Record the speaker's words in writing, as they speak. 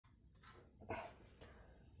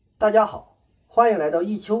大家好，欢迎来到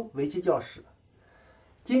弈秋围棋教室。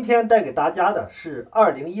今天带给大家的是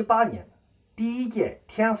2018年第一届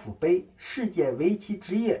天府杯世界围棋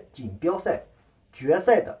职业锦标赛决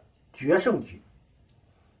赛的决胜局。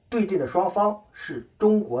对阵的双方是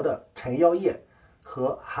中国的陈耀烨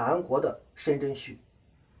和韩国的申真谞。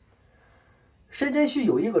申真谞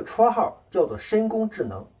有一个绰号叫做申工智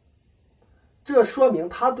能，这说明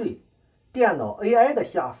他对电脑 AI 的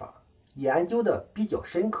下法研究的比较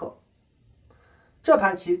深刻。这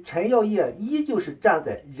盘棋陈耀烨依旧是站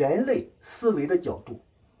在人类思维的角度，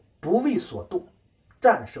不为所动，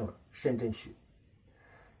战胜了申真谞。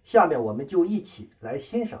下面我们就一起来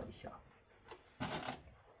欣赏一下。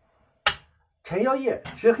陈耀烨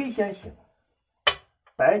执黑先行，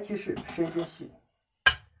白棋是申真谞，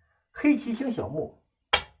黑棋星小目，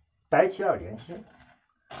白棋2连星，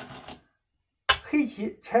黑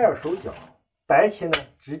棋拆2手脚，白棋呢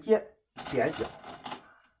直接点角，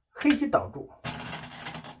黑棋挡住，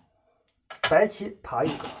白棋爬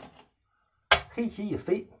一个，黑棋一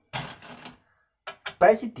飞，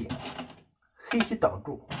白棋顶，黑棋挡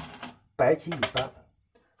住，白棋一扳。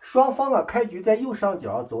双方开局在右上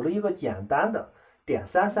角走了一个简单的点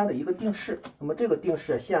33的一个定式，那么这个定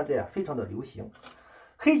式现在非常的流行。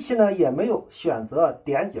黑棋呢也没有选择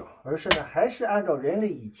点角，而是呢还是按照人类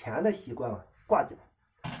以前的习惯挂角。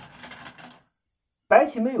白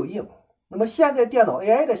棋没有应，那么现在电脑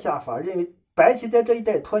AI 的下法认为白棋在这一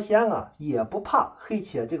带脱先也不怕黑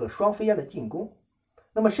棋这个双飞燕的进攻。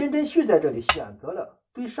那么申真谞在这里选择了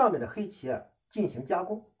对上面的黑棋进行加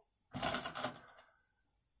攻。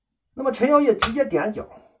那么陈耀烨直接点角，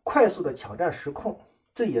快速的抢占时控，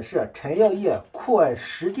这也是陈耀烨酷爱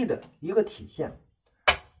实地的一个体现。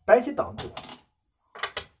白棋挡住，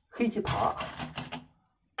黑棋爬，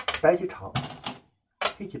白棋长，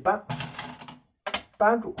黑棋扳，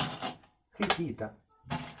扳住，黑棋一粘。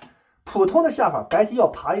普通的下法白棋要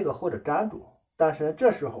爬一个或者粘住，但是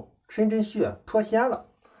这时候申真谞脱先了，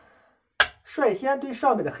率先对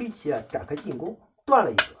上面的黑棋展开进攻，断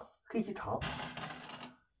了一个，黑棋长，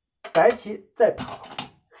白棋再爬，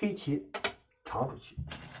黑棋长出去。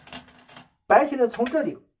白棋呢从这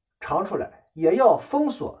里长出来，也要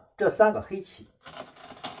封锁这3个黑棋，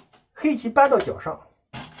黑棋搬到角上，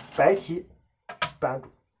白棋扳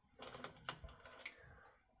住。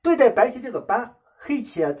对待白棋这个扳，黑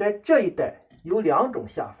棋在这一带有2种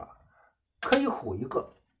下法，可以虎一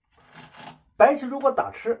个。白棋如果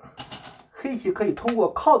打吃，黑棋可以通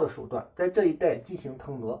过靠的手段在这一带进行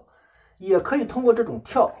腾挪，也可以通过这种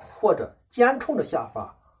跳或者尖冲的下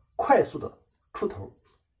法快速的出头。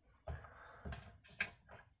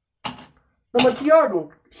那么第2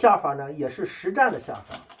种下法呢，也是实战的下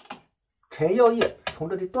法。陈耀烨从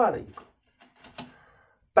这里断了一个，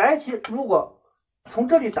白棋如果从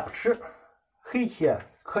这里打吃，黑棋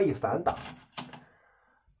可以反打。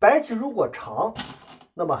白棋如果长，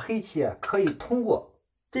那么黑棋可以通过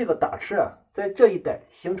这个打吃在这一带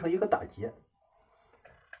形成一个打劫。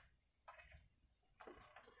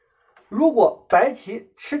如果白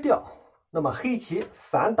棋吃掉，那么黑棋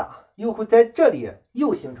反打又会在这里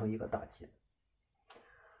又形成一个打劫。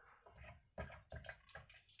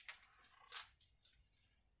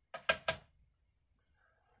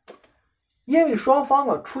因为双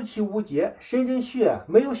方出其无劫，申真谞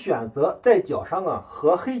没有选择在角上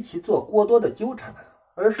和黑棋做过多的纠缠，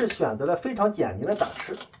而是选择了非常简明的打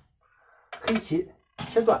吃。黑棋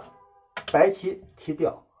切断，白棋踢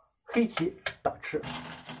掉，黑棋打吃，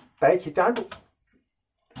白棋粘住，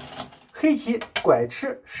黑棋拐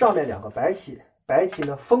吃上面2个白棋，白棋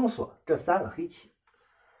呢封锁这3个黑棋。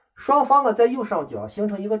双方在右上角形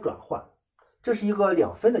成一个转换，这是一个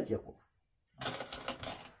2分的结果。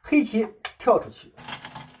黑棋跳出去，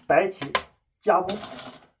白棋加攻，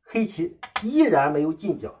黑棋依然没有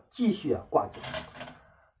进角，继续挂角。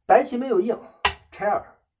白棋没有应，拆2，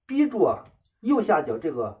逼住右下角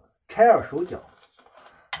这个拆2手脚。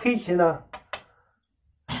黑棋呢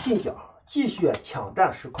进角，继续抢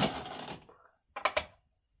占时控。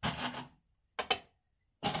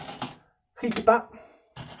黑棋扳，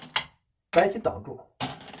白棋挡住，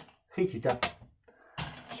黑棋粘。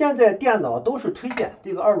现在电脑都是推荐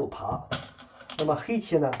这个2路爬，那么黑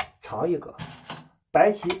棋呢长一个，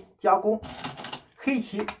白棋加攻，黑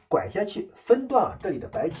棋拐下去分断这里的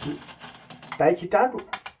白棋，白棋粘住，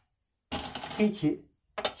黑棋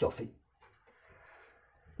小飞。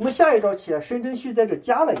那么下一招棋申真谞在这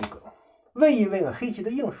加了一个，问一问黑棋的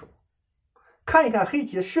应手，看一看黑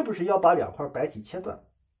棋是不是要把2块白棋切断。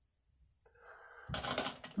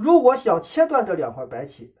如果想切断这2块白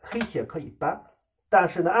棋，黑棋也可以扳，但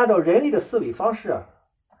是呢按照人类的思维方式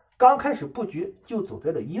刚开始布局就走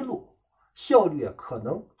在了1路，效率可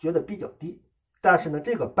能觉得比较低，但是呢，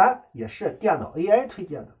这个扳也是电脑 AI 推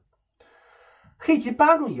荐的。黑棋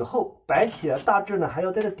扳住以后，白棋大致呢还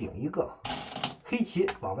要在这顶一个，黑棋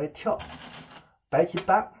往外跳，白棋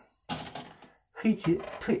扳，黑棋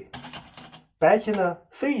退，白棋呢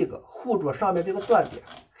飞一个护住上面这个断点，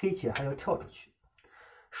黑棋还要跳出去。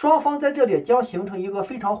双方在这里将形成一个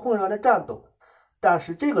非常混乱的战斗，但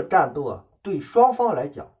是这个战斗啊，对双方来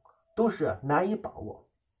讲都是难以把握。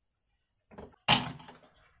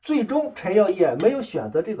最终陈耀烨没有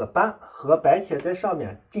选择这个扳和白棋在上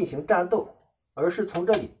面进行战斗，而是从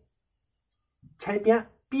这里拆边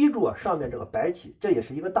逼住上面这个白棋，这也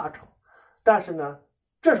是一个大成。但是呢，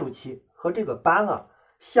这手棋和这个扳啊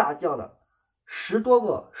下降了10多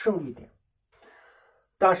个胜率点。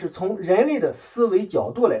但是从人类的思维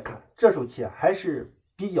角度来看，这手棋还是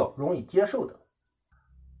比较容易接受的。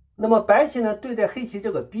那么白棋呢，对待黑棋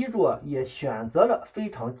这个逼住啊，也选择了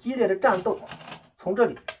非常激烈的战斗，从这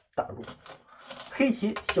里打入，黑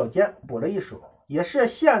棋小尖补了一手，也是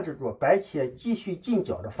限制住白棋继续进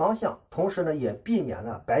角的方向，同时呢，也避免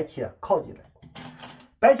了白棋靠进来。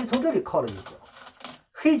白棋从这里靠了一个，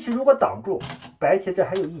黑棋如果挡住，白棋这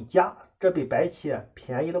还有一家，这比白棋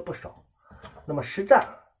便宜了不少。那么实战，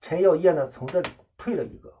陈耀烨呢从这里退了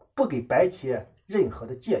一个，不给白棋任何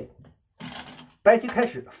的介入。白棋开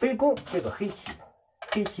始飞攻这个黑棋，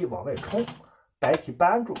黑棋往外冲，白棋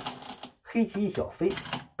扳住，黑棋一小飞，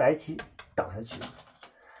白棋挡下去，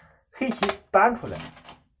黑棋扳出来，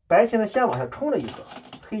白棋呢先往下冲了一个，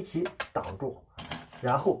黑棋挡住，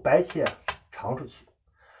然后白棋长出去。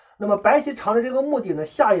那么白棋长的这个目的呢，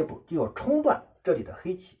下一步就要冲断这里的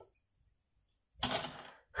黑棋。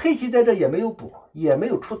黑棋在这也没有补，也没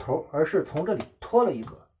有出头，而是从这里拖了一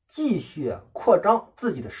个，继续扩张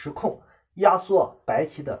自己的时空，压缩白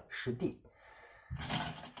棋的实地。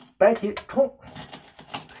白棋冲，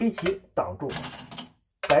黑棋挡住，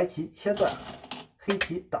白棋切断，黑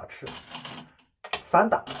棋打吃，反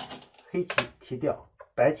打，黑棋提掉，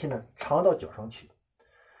白棋呢长到角上去。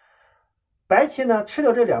白棋呢吃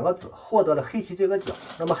掉这2个子，获得了黑棋这个角。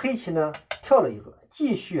那么黑棋呢跳了一个，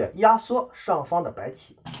继续压缩上方的白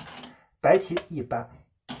棋，白棋一扳。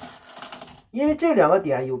因为这2个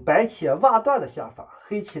点有白棋挖断的下法，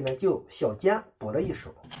黑棋呢就小尖补了一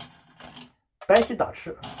手，白棋打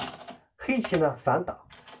吃，黑棋呢反打，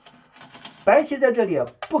白棋在这里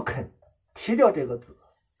不肯提掉这个子，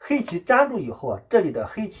黑棋粘住以后啊，这里的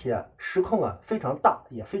黑棋时空非常大，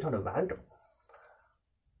也非常的完整。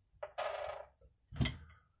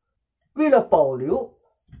为了保留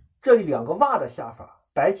这里2个挖的下法，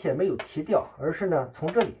白棋没有提掉，而是呢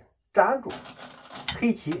从这里粘住，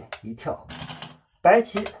黑棋一跳，白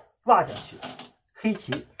棋挖下去，黑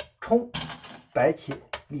棋冲，白棋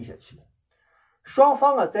立下去。双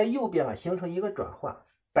方在右边形成一个转换，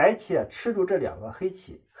白棋吃住这2个黑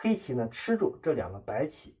棋，黑棋呢吃住这2个白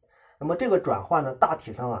棋。那么这个转换呢，大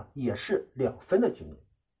体上也是2分的局面。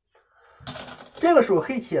这个时候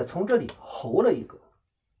黑棋从这里侯了一个，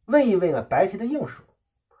问一问白棋的应手。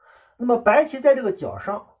那么白棋在这个角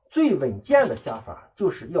上最稳健的下法就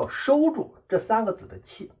是要收住这3个子的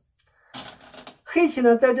气。黑棋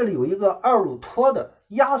呢在这里有一个2路拖的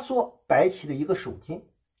压缩白棋的一个手筋，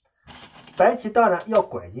白棋当然要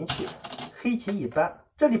拐进去，黑棋一扳，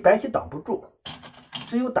这里白棋挡不住，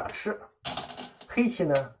只有打吃，黑棋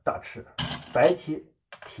呢打吃，白棋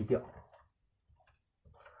提掉。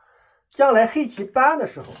将来黑棋扳的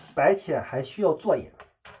时候，白棋还需要做眼。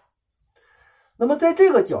那么在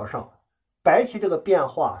这个角上，白棋这个变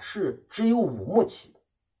化是只有5目棋，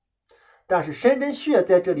但是申真谞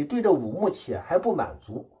在这里对这5目棋还不满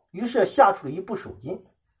足，于是下出了一步手筋。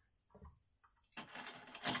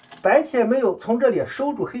白棋没有从这里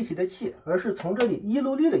收住黑棋的气，而是从这里一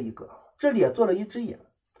路立了一个，这里也做了一只眼。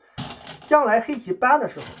将来黑棋扳的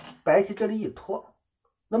时候，白棋这里一拖，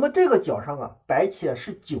那么这个角上白棋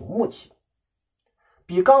是9目棋，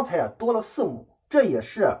比刚才多了4目。这也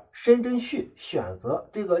是申真谞选择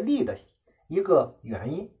这个立的一个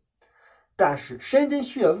原因，但是申真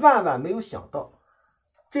谞万万没有想到，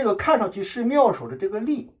这个看上去是妙手的这个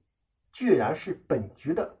立，居然是本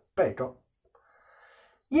局的败招。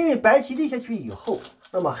因为白棋立下去以后，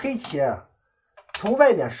那么黑棋从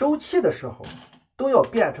外面收气的时候都要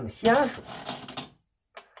变成先手，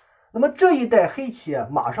那么这一带黑棋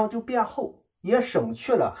马上就变后，也省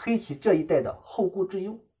去了黑棋这一带的后顾之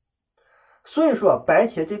忧。所以说白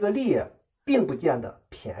棋这个立并不见得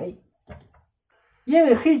便宜，因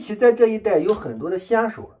为黑棋在这一带有很多的先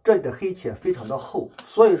手，这里的黑棋非常的厚，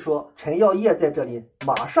所以说陈耀烨在这里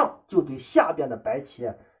马上就对下边的白棋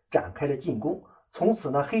展开了进攻，从此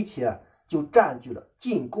呢黑棋就占据了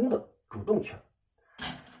进攻的主动权。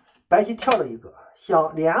白棋跳了一个，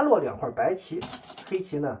想联络两块白棋，黑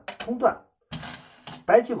棋呢冲断，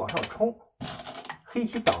白棋往上冲，黑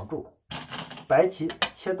棋挡住，白棋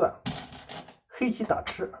切断，黑棋打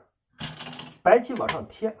吃，白棋往上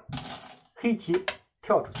贴，黑棋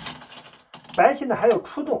跳出去，白棋呢还要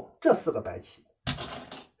出动这4个白棋，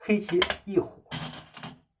黑棋一虎，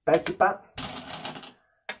白棋搬，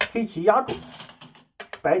黑棋压住，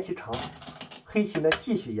白棋长，黑棋呢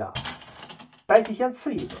继续压，白棋先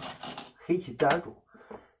刺一个，黑棋粘住，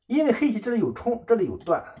因为黑棋这里有冲，这里有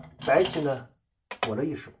断，白棋呢躲了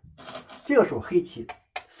一手，这个时候黑棋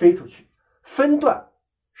飞出去，分断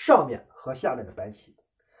上面和下面的白棋，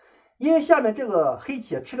因为下面这个黑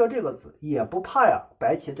棋吃掉这个子，也不怕呀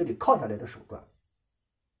白棋这里靠下来的手段。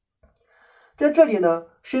在这里呢，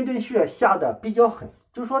申真谞下的比较狠，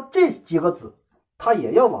就是说这几个子他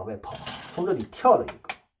也要往外跑，从这里跳了一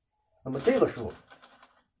个。那么这个时候，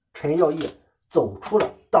陈耀烨走出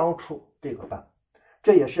了当初这个班，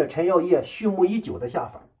这也是陈耀烨蓄谋已久的下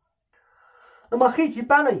法。那么黑棋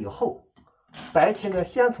搬了以后，白棋呢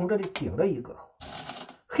先从这里顶了一个，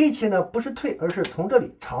黑棋呢不是退，而是从这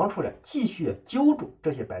里长出来，继续揪住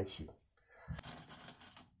这些白棋。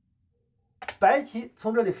白棋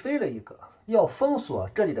从这里飞了一个，要封锁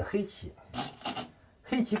这里的黑棋，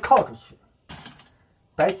黑棋靠出去，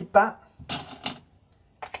白棋搬，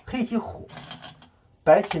黑棋虎，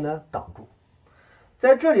白棋呢挡住。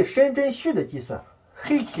在这里申真谞的计算，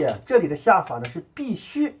黑棋这里的下法呢是必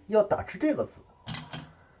须要打吃这个子，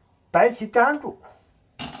白棋粘住，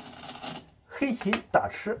黑棋打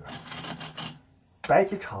吃，白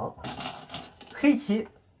棋长，黑棋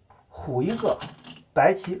虎一个，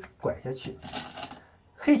白棋拐下去，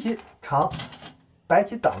黑棋长，白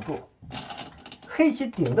棋挡住，黑棋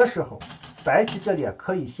顶的时候，白棋这里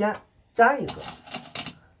可以先粘一个，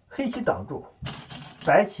黑棋挡住，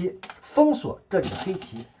白棋封锁这里的黑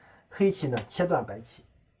棋，黑棋呢切断白棋。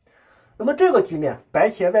那么这个局面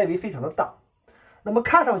白棋外围非常的大，那么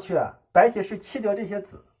看上去白棋是弃掉这些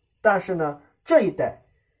子，但是呢这一带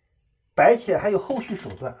白棋还有后续手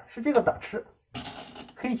段，是这个打吃，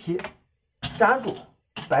黑棋粘住，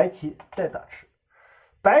白棋再打吃，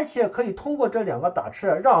白棋可以通过这2个打吃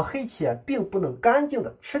让黑棋并不能干净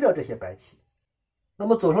的吃掉这些白棋。那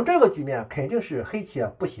么走成这个局面肯定是黑棋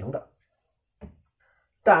不行的，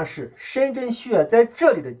但是申真谞在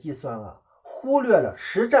这里的计算忽略了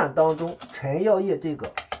实战当中陈耀烨这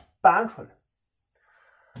个搬出来，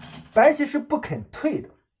白棋是不肯退的。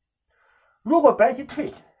如果白棋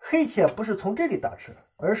退，黑棋不是从这里打吃，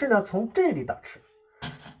而是呢从这里打吃，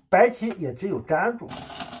白棋也只有粘住，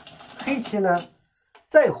黑棋呢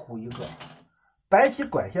再虎一个，白棋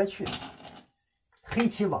拐下去，黑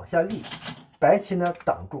棋往下立，白棋呢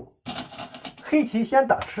挡住，黑棋先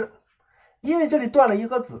打吃，因为这里断了一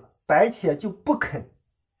个子，白棋就不肯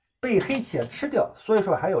被黑棋吃掉，所以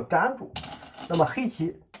说还要粘住。那么黑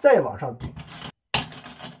棋再往上顶，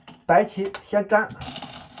白棋先粘，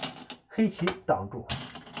黑棋挡住，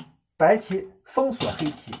白棋封锁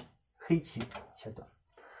黑棋，黑棋切断。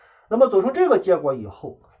那么走出这个结果以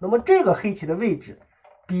后，那么这个黑棋的位置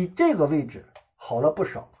比这个位置好了不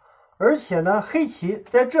少，而且呢黑棋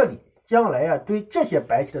在这里将来对这些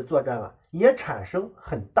白棋的作战也产生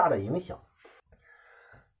很大的影响。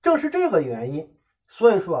正是这个原因，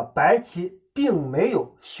所以说白棋并没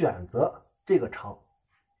有选择这个长。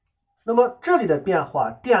那么这里的变化，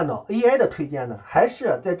电脑 AI 的推荐呢，还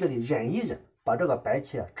是在这里忍一忍，把这个白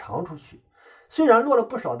棋长出去。虽然落了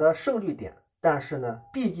不少的胜率点，但是呢，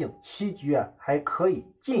毕竟棋局还可以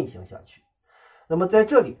进行下去。那么在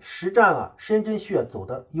这里实战申真谞走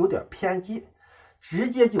的有点偏激，直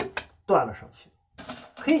接就断了上去。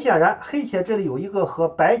很显然，黑棋这里有一个和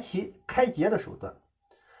白棋开劫的手段。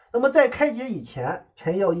那么在开劫以前，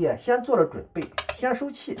陈耀烨先做了准备，先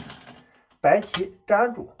收气，白棋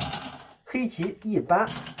粘住，黑棋一搬，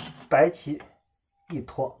白棋一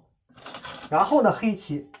拖，然后呢黑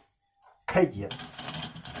棋开劫，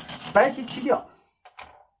白棋踢掉，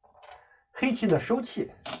黑棋呢收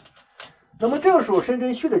气。那么这个时候申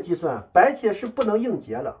真谞的计算，白棋是不能应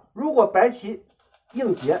劫了，如果白棋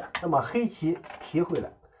应劫，那么黑棋提回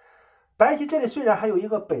来。白棋这里虽然还有一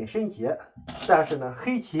个本身劫，但是呢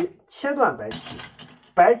黑棋切断白棋，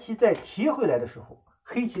白棋再提回来的时候，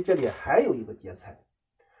黑棋这里还有一个劫财，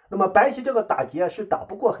那么白棋这个打劫是打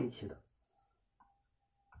不过黑棋的。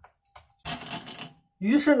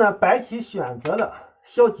于是呢白棋选择了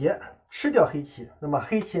消劫，吃掉黑棋，那么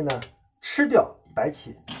黑棋呢吃掉白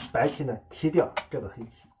棋，白棋呢提掉这个黑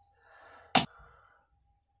棋。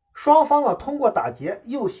双方通过打劫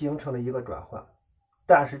又形成了一个转换，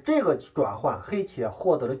但是这个转换黑棋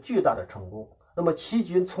获得了巨大的成功，那么棋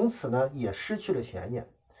局从此呢也失去了悬念。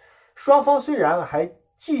双方虽然还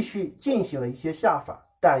继续进行了一些下法，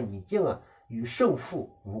但已经与胜负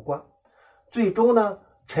无关。最终呢，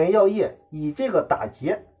陈耀烨以这个打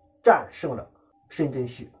劫战胜了申真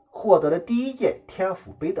谞，获得了第1届天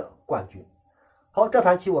府杯的冠军。好，这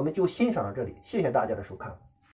盘棋我们就欣赏到这里，谢谢大家的收看。